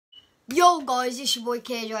Yo guys, it's your boy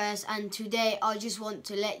KJS, and today I just want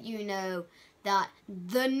to let you know that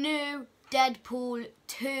the new Deadpool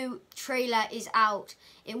 2 trailer is out.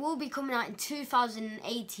 It will be coming out in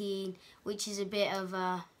 2018, which is a bit of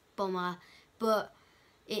a bummer, but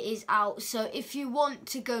it is out. So if you want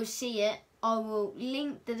to go see it, I will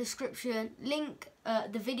link the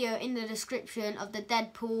video in the description of the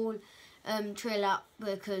Deadpool trailer,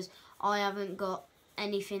 because I haven't got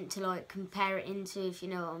anything to like compare it into, if you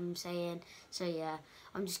know what I'm saying. So yeah,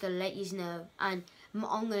 I'm just gonna let you know, and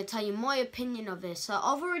I'm gonna tell you my opinion of this. So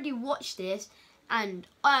I've already watched this, and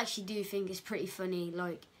I actually do think it's pretty funny.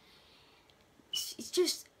 Like, it's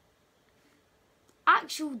just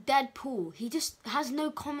actual Deadpool. He just has no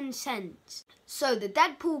common sense. So the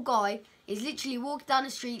Deadpool guy is literally walking down the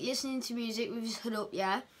street listening to music with his hood up,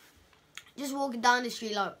 yeah, just walking down the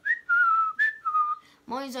street like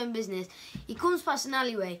mind his own business. He comes past an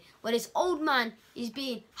alleyway where this old man is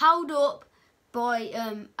being held up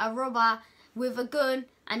by a robber with a gun,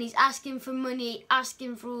 and he's asking for money,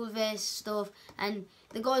 asking for all this stuff, and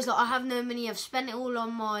the guy's like, I have no money, I've spent it all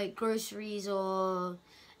on my groceries or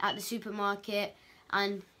at the supermarket.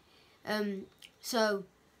 And so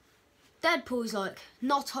Deadpool's like,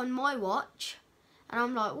 not on my watch. And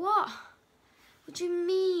I'm like, what do you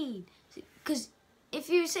mean? Because if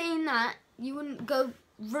you were saying that, you wouldn't go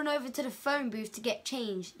run over to the phone booth to get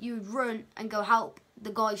changed. You would run and go help the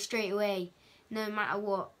guy straight away, no matter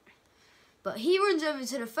what. But he runs over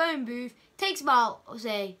to the phone booth, takes about, I'll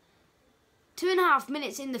say, 2.5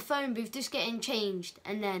 minutes in the phone booth just getting changed,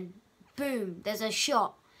 and then boom, there's a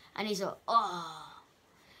shot, and he's like, oh.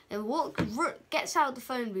 And gets out of the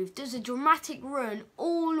phone booth, does a dramatic run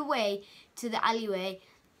all the way to the alleyway,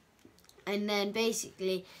 and then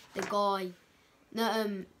basically the guy,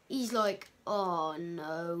 he's like, oh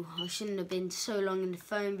no, I shouldn't have been so long in the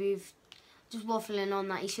phone booth, just waffling on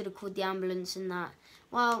that he should have called the ambulance and that.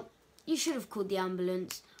 Well, you should have called the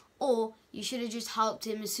ambulance, or you should have just helped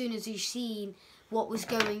him as soon as you seen what was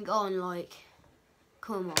going on. Like,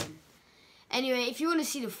 come on. Anyway, if you want to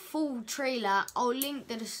see the full trailer, I'll link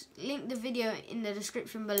the video in the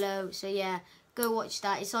description below. So yeah, go watch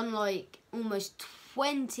that. It's on like almost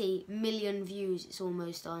 20 million views. It's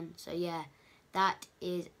almost on. So yeah, that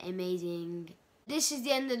is amazing. This is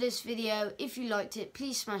the end of this video. If you liked it,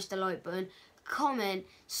 please smash the like button, comment,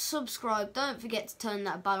 subscribe. Don't forget to turn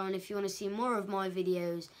that bell on if you want to see more of my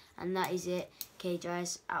videos. And that is it.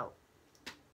 KJS out.